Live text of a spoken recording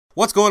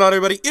What's going on,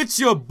 everybody?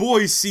 It's your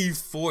boy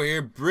C4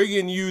 here,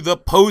 bringing you the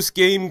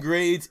post-game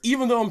grades,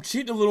 even though I'm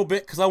cheating a little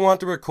bit because I want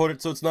to record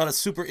it so it's not a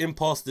super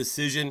impulse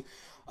decision.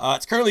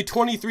 It's currently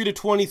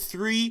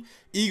 23-23.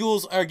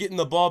 Eagles are getting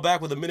the ball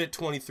back with a minute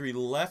 23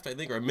 left, I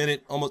think, or a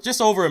minute, almost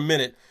just over a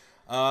minute.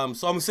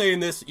 So I'm saying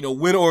this,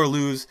 win or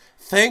lose.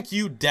 Thank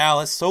you,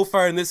 Dallas. So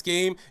far in this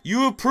game, you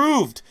have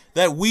proved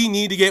that we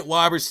need to get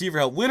wide receiver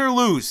help. Win or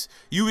lose,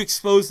 you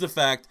exposed the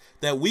fact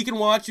that we can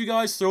watch you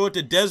guys throw it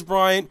to Dez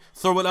Bryant,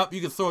 throw it up,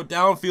 you can throw it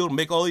downfield,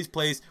 make all these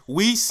plays.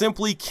 We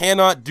simply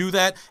cannot do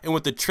that, and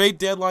with the trade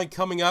deadline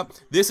coming up,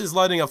 this is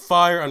lighting a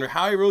fire under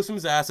Howie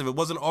Roseman's ass if it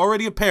wasn't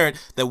already apparent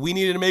that we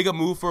needed to make a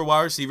move for a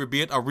wide receiver,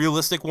 be it a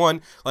realistic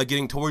one, like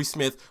getting Torrey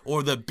Smith,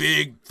 or the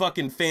big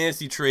fucking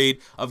fantasy trade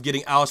of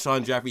getting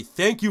Alshon Jeffrey.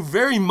 Thank you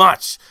very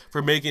much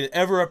for making it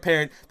ever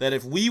apparent that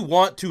if we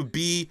want to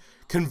be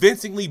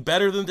convincingly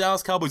better than the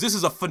Dallas Cowboys. This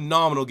is a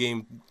phenomenal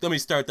game. Let me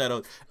start that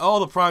out. All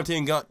the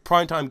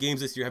primetime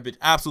games this year have been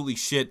absolutely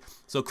shit.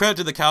 So credit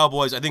to the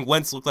Cowboys. I think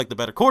Wentz looked like the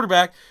better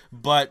quarterback,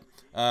 but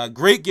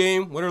great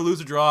game. Win or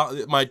lose or draw.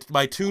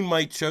 My tune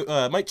might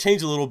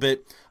change a little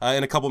bit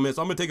in a couple minutes.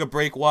 I'm gonna take a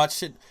break.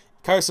 Watch it.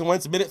 Carson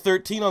Wentz, minute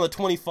 13 on the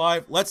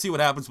 25. Let's see what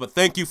happens, but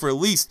thank you for at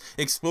least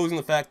exposing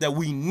the fact that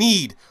we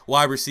need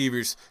wide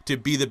receivers to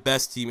be the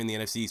best team in the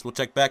NFC East. We'll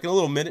check back in a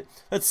little minute.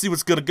 Let's see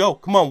what's going to go.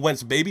 Come on,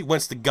 Wentz, baby.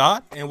 Wentz to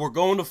God. And we're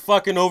going to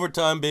fucking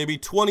overtime, baby.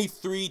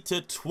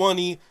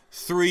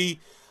 23-23.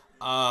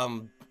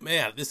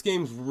 Man, this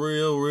game's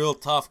real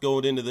tough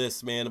going into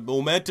this, man.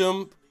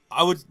 Momentum,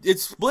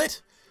 it's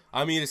split.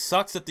 I mean, it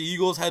sucks that the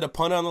Eagles had to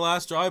punt on the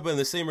last drive, but in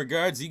the same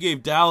regards, you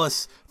gave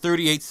Dallas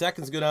 38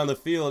 seconds to go down the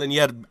field, and you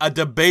had a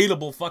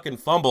debatable fucking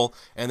fumble,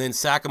 and then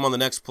sack him on the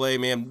next play.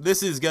 Man,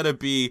 this is going to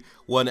be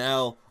one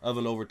hell of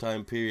an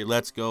overtime period.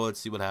 Let's go. Let's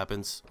see what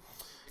happens.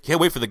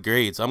 Can't wait for the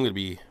grades. I'm going to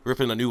be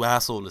ripping a new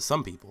asshole into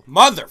some people.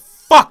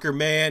 Motherfucker,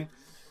 man.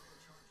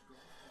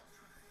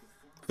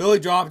 Philly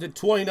dropped it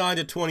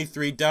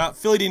 29-23.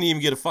 Philly didn't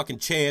even get a fucking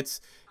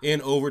chance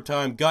in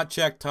overtime. Gut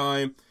check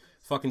time.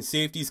 Fucking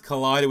safeties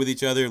collided with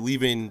each other,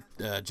 leaving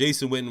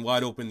Jason Witten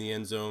wide open in the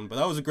end zone. But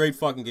that was a great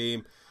fucking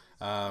game.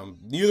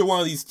 Neither one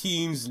of these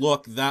teams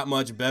look that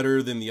much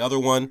better than the other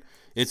one.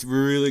 It's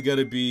really going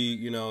to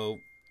be,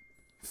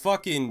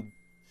 fucking...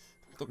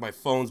 Look, my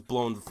phone's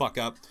blowing the fuck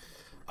up.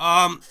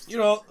 At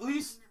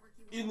least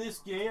in this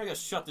game... I gotta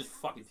shut this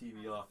fucking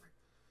TV off.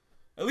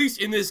 At least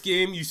in this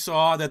game, you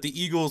saw that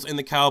the Eagles and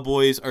the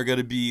Cowboys are going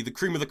to be the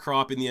cream of the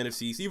crop in the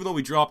NFC East. Even though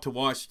we dropped to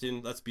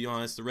Washington, let's be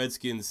honest, the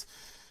Redskins...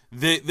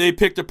 They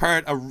picked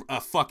apart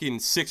a fucking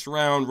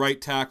 6th-round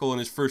right tackle in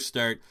his first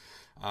start.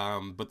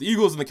 But the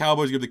Eagles and the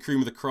Cowboys give the cream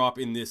of the crop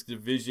in this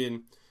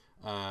division.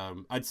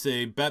 I'd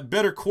say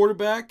better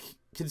quarterback,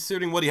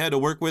 considering what he had to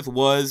work with,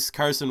 was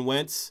Carson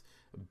Wentz.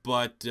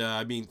 But,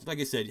 I mean, like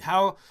I said,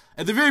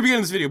 at the very beginning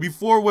of this video,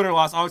 before win or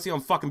loss, obviously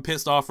I'm fucking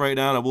pissed off right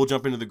now, and I will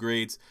jump into the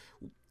grades.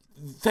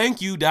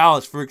 Thank you,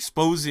 Dallas, for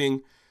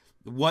exposing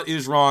what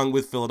is wrong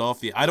with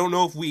Philadelphia. I don't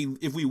know if we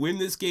win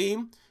this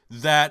game,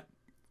 that...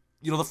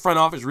 the front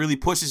office really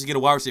pushes to get a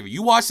wide receiver.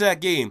 You watch that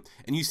game,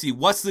 and you see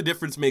what's the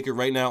difference maker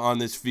right now on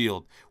this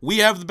field. We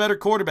have the better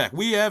quarterback.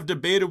 We have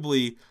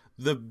debatably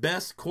the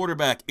best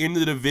quarterback in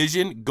the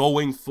division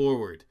going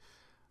forward.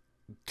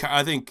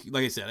 I think,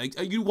 like I said,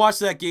 you watch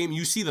that game,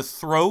 you see the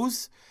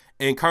throws,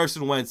 and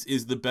Carson Wentz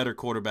is the better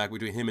quarterback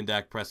between him and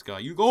Dak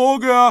Prescott. You go, oh,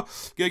 yeah,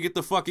 gotta get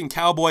the fucking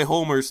cowboy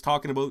homers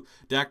talking about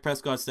Dak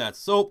Prescott's stats.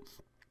 So,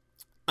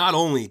 not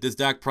only does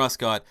Dak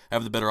Prescott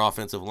have the better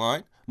offensive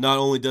line, not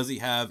only does he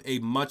have a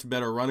much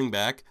better running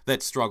back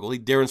that struggled.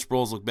 Darren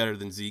Sproles looked better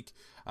than Zeke,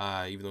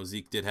 even though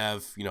Zeke did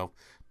have,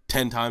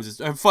 10 times,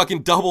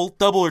 fucking double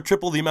or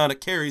triple the amount of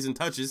carries and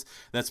touches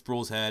that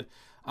Sproles had.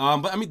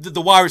 But, I mean,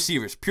 the wide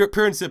receivers, pure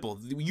and simple.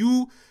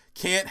 You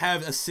can't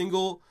have a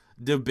single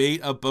debate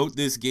about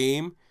this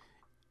game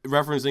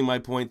referencing my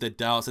point that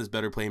Dallas has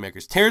better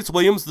playmakers. Terrence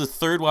Williams, the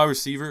 3rd wide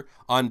receiver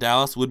on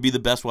Dallas, would be the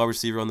best wide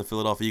receiver on the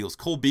Philadelphia Eagles.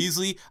 Cole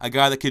Beasley, a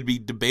guy that could be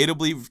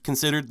debatably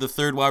considered the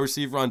 3rd wide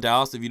receiver on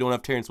Dallas if you don't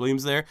have Terrence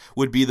Williams there,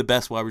 would be the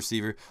best wide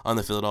receiver on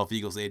the Philadelphia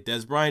Eagles. They had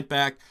Dez Bryant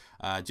back.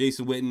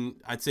 Jason Witten,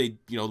 I'd say,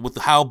 with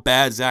how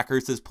bad Zach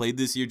Ertz has played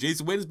this year,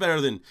 Jason Witten is better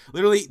than,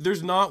 literally,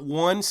 there's not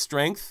one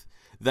strength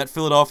that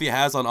Philadelphia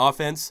has on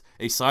offense,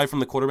 aside from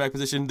the quarterback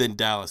position, than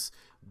Dallas.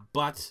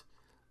 But...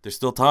 there's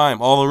still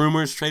time. All the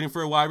rumors trading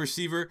for a wide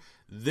receiver.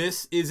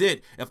 This is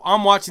it. If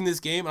I'm watching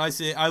this game and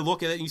I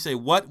look at it and you say,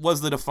 what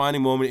was the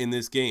defining moment in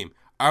this game?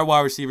 Our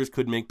wide receivers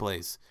could make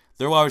plays.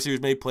 Their wide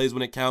receivers made plays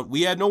when it counted.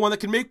 We had no one that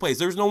could make plays.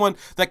 There's no one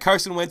that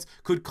Carson Wentz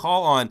could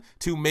call on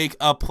to make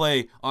a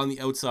play on the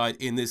outside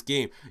in this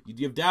game.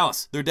 You have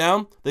Dallas. They're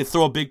down. They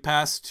throw a big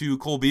pass to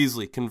Cole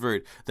Beasley.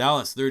 Convert.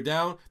 Dallas. They're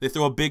down. They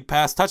throw a big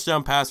pass,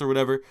 touchdown pass or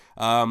whatever,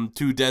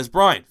 to Dez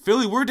Bryant.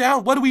 Philly, we're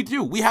down. What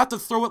do? We have to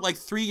throw it like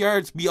 3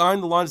 yards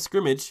behind the line of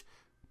scrimmage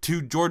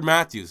to Jordan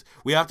Matthews.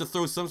 We have to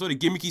throw some sort of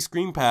gimmicky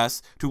screen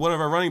pass to one of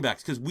our running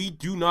backs because we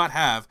do not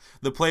have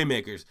the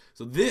playmakers.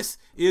 So this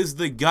is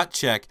the gut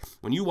check.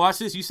 When you watch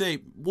this, you say,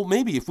 well,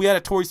 maybe if we had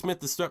a Torrey Smith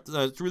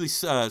to really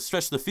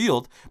stretch the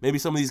field, maybe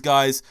some of these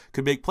guys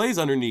could make plays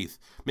underneath.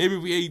 Maybe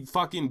we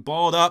fucking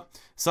balled up,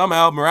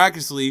 somehow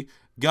miraculously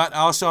got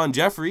Alshon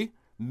Jeffrey.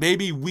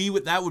 Maybe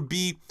that would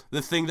be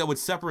the thing that would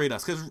separate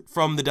us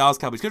from the Dallas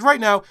Cowboys. Because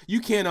right now,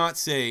 you cannot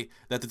say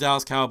that the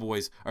Dallas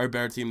Cowboys are a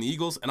better team than the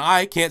Eagles, and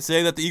I can't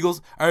say that the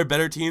Eagles are a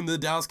better team than the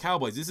Dallas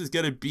Cowboys. This is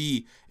going to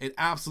be an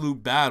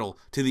absolute battle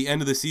to the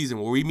end of the season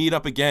where we meet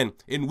up again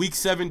in Week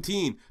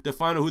 17 to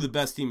find out who the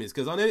best team is.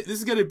 Because this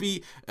is going to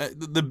be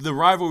the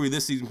rivalry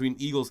this season between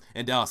Eagles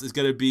and Dallas is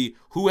going to be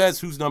who has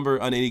whose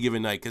number on any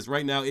given night. Because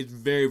right now, it's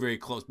very, very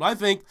close. But I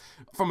think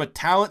from a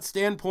talent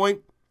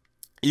standpoint,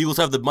 Eagles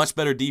have the much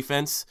better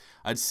defense.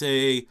 I'd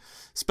say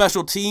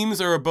special teams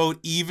are about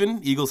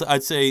even.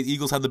 I'd say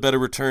Eagles have the better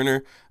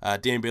returner.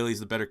 Dan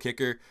Bailey's the better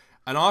kicker.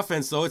 On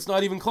offense, though, it's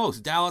not even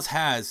close. Dallas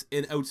has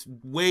an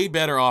way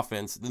better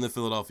offense than the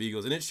Philadelphia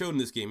Eagles, and it showed in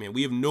this game, man.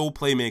 We have no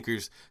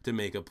playmakers to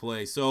make a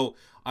play. So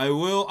I'm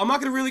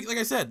not going to really, like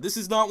I said, this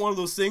is not one of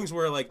those things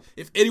where, like,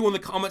 if anyone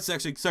in the comment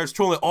section starts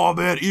trolling, oh,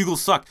 man,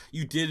 Eagles suck.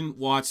 You didn't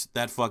watch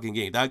that fucking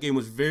game. That game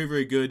was very,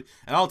 very good,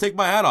 and I'll take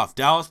my hat off.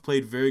 Dallas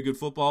played very good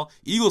football.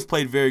 Eagles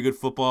played very good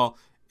football.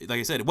 Like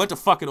I said, it went to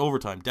fucking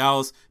overtime.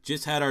 Dallas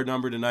just had our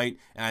number tonight,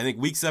 and I think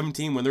Week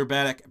 17, when they're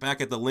back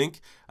at the link,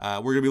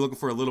 we're going to be looking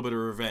for a little bit of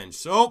revenge.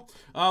 So,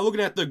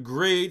 looking at the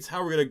grades,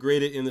 how we're going to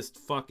grade it in this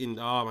fucking,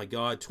 oh my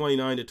god,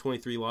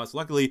 29-23 loss.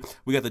 Luckily,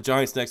 we got the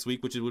Giants next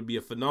week, which would be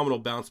a phenomenal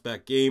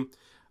bounce-back game.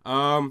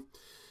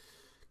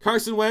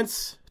 Carson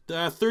Wentz,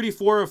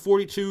 34 of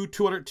 42,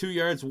 202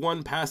 yards,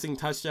 1 passing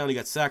touchdown. He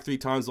got sacked 3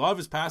 times. A lot of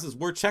his passes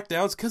were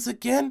checkdowns because,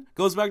 again,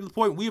 goes back to the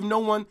point, we have no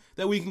one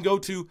that we can go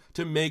to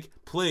make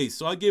plays.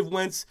 So I give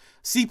Wentz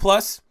C+.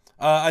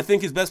 I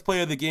think his best play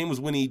of the game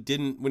was when he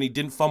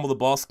didn't fumble the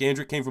ball.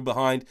 Scandrick came from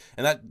behind,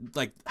 and that,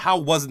 like, how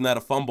wasn't that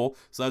a fumble?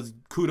 So that's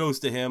kudos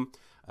to him.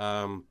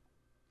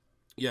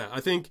 Yeah,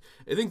 I think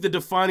the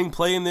defining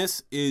play in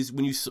this is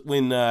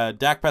when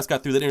Dak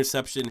Prescott threw that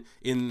interception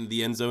in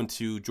the end zone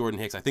to Jordan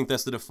Hicks. I think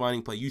that's the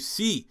defining play. You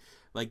see,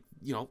 like,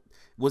 you know,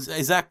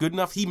 is that good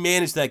enough? He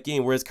managed that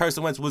game, whereas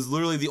Carson Wentz was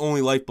literally the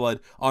only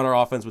lifeblood on our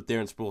offense with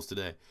Darren Sproles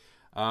today.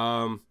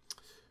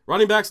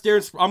 Running backs,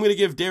 I'm going to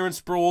give Darren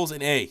Sproles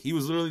an A. He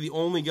was literally the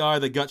only guy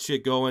that got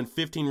shit going.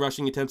 15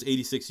 rushing attempts,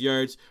 86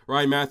 yards.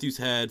 Ryan Matthews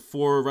had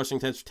 4 rushing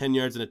attempts for 10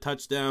 yards and a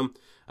touchdown.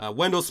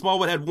 Wendell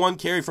Smallwood had 1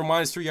 carry for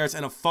 -3 yards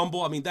and a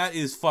fumble. I mean, that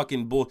is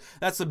fucking bull.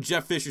 That's some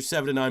Jeff Fisher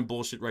 7-9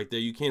 bullshit right there.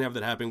 You can't have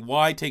that happen.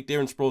 Why take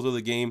Darren Sproles out of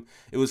the game?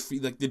 It was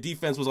like the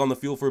defense was on the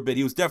field for a bit.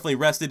 He was definitely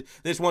rested.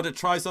 They just wanted to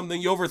try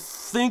something. You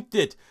overthinked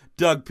it,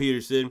 Doug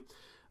Peterson.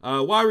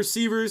 Wide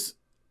receivers,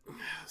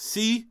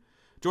 C.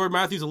 Jordan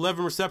Matthews,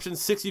 11 receptions,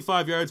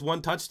 65 yards,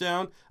 1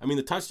 touchdown. I mean,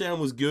 the touchdown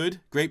was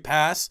good. Great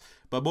pass.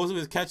 But most of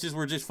his catches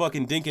were just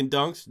fucking dink and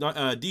dunks.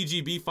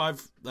 DGB,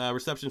 5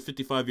 receptions,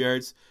 55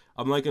 yards.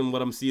 I'm liking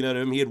what I'm seeing out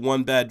of him. He had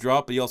 1 bad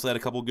drop, but he also had a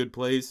couple good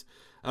plays.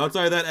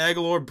 Outside of that,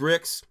 Aguilar,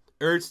 Bricks,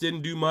 Ertz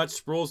didn't do much.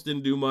 Sproles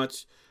didn't do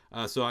much.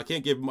 So I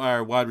can't give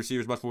our wide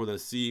receivers much more than a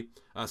C.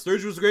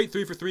 Sturgeon was great,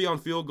 3 for 3 on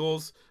field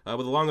goals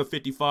with a long of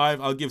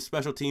 55. I'll give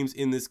special teams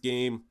in this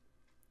game.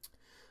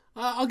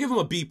 I'll give them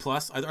a B+.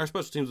 Our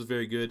special teams was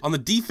very good. On the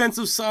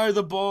defensive side of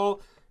the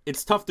ball,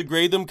 it's tough to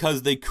grade them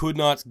because they could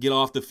not get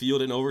off the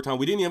field in overtime.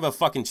 We didn't even have a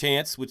fucking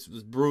chance, which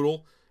was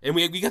brutal. And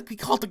we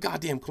called the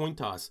goddamn coin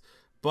toss.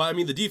 But, I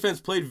mean, the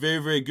defense played very,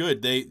 very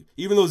good.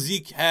 Even though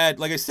Zeke had,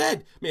 like I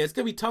said, man, it's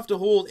going to be tough to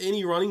hold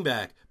any running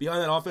back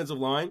behind that offensive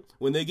line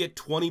when they get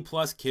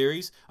 20-plus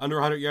carries under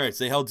 100 yards.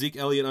 They held Zeke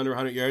Elliott under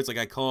 100 yards like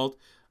I called.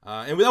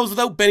 And that was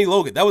without Benny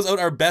Logan. That was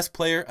our best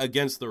player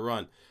against the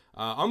run.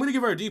 I'm going to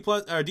give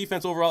our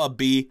defense overall a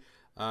B.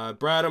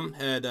 Bradham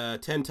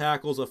had 10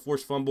 tackles, a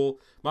forced fumble.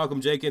 Malcolm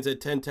Jenkins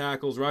had 10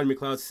 tackles. Rodney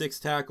McLeod, 6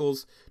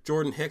 tackles.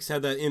 Jordan Hicks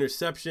had that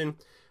interception.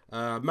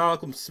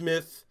 Malcolm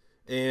Smith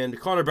and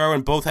Connor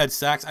Barwin both had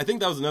sacks. I think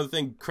that was another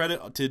thing.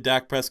 Credit to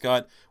Dak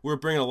Prescott. We were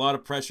bringing a lot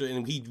of pressure,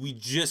 and we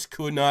just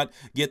could not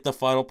get the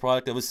final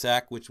product of a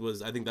sack, which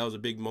was, I think that was a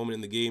big moment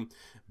in the game.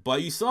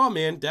 But you saw,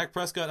 man, Dak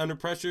Prescott under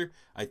pressure.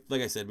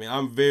 Like I said, man,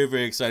 I'm very,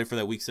 very excited for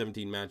that Week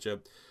 17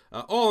 matchup.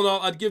 All in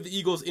all, I'd give the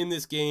Eagles in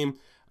this game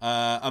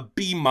a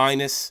B-.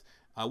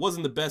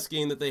 Wasn't the best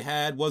game that they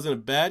had. Wasn't a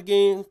bad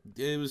game.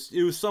 It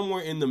was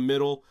somewhere in the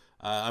middle.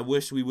 I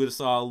wish we would have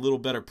saw a little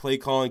better play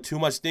calling. Too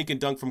much dink and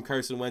dunk from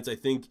Carson Wentz. I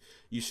think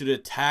you should have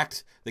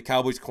attacked the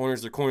Cowboys'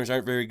 corners. Their corners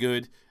aren't very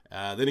good.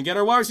 Then again,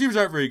 our wide receivers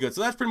aren't very good.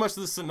 So that's pretty much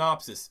the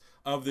synopsis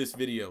of this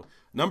video.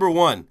 Number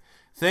 1,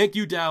 thank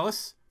you,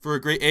 Dallas, for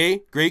a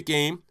great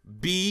game.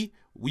 B,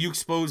 you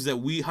exposed that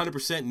we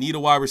 100% need a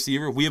wide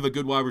receiver. We have a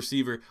good wide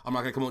receiver. I'm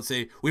not going to come out and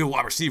say, we have a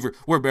wide receiver,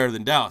 we're better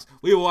than Dallas.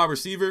 We have a wide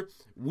receiver.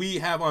 We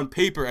have on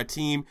paper a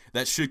team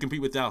that should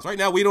compete with Dallas. Right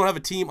now, we don't have a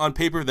team on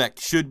paper that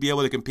should be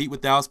able to compete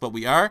with Dallas, but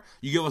we are.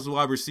 You give us a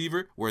wide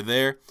receiver, we're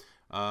there.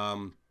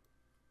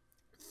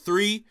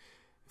 3,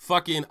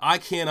 fucking, I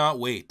cannot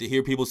wait to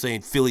hear people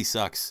saying Philly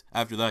sucks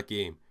after that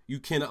game. You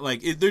cannot,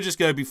 like, they're just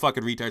going to be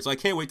fucking retards. So I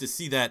can't wait to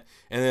see that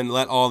and then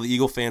let all the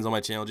Eagle fans on my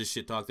channel just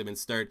shit talk them and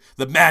start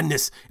the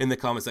madness in the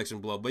comment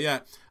section below. But yeah,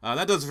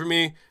 that does it for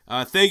me.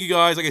 Thank you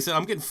guys. Like I said,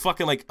 I'm getting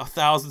fucking like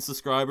 1,000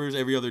 subscribers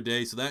every other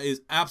day. So that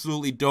is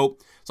absolutely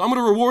dope. So I'm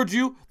going to reward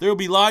you. There will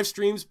be live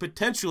streams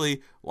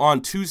potentially on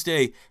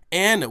Tuesday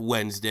and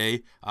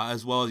Wednesday,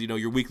 as well as, you know,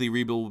 your weekly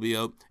rebuild will be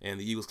out and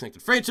the Eagles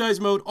Connected franchise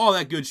mode, all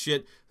that good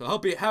shit. So I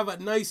hope you have a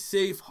nice,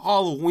 safe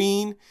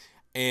Halloween.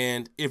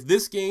 And if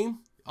this game,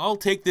 I'll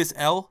take this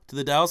L to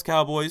the Dallas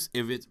Cowboys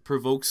if it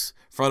provokes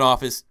front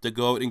office to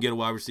go out and get a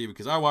wide receiver,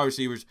 because our wide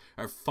receivers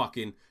are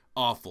fucking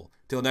awful.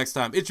 Till next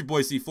time, it's your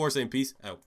boy C4 saying peace out.